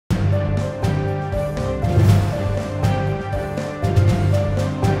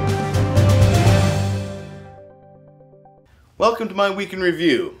Welcome to my week in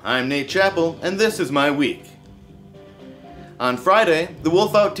review. I'm Nate Chappell, and this is my week. On Friday, the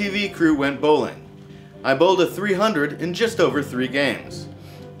Wolfout TV crew went bowling. I bowled a 300 in just over 3 games.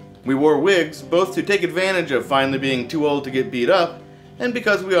 We wore wigs, both to take advantage of finally being too old to get beat up, and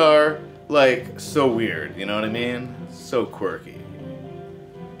because we are, like, so weird, you know what I mean? So quirky.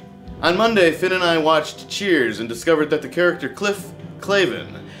 On Monday, Finn and I watched Cheers and discovered that the character Cliff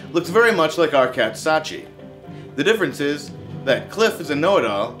Clavin looks very much like our cat Sachi. The difference is that Cliff is a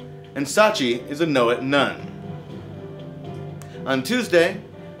know-it-all, and Sachi is a know-it-none. On Tuesday,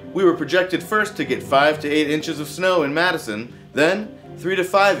 we were projected first to get 5 to 8 inches of snow in Madison, then 3 to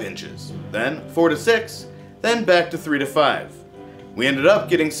 5 inches, then 4 to 6, then back to 3 to 5. We ended up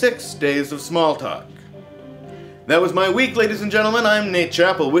getting 6 days of small talk. That was my week, ladies and gentlemen. I'm Nate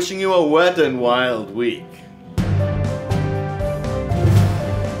Chappell, wishing you a wet and wild week.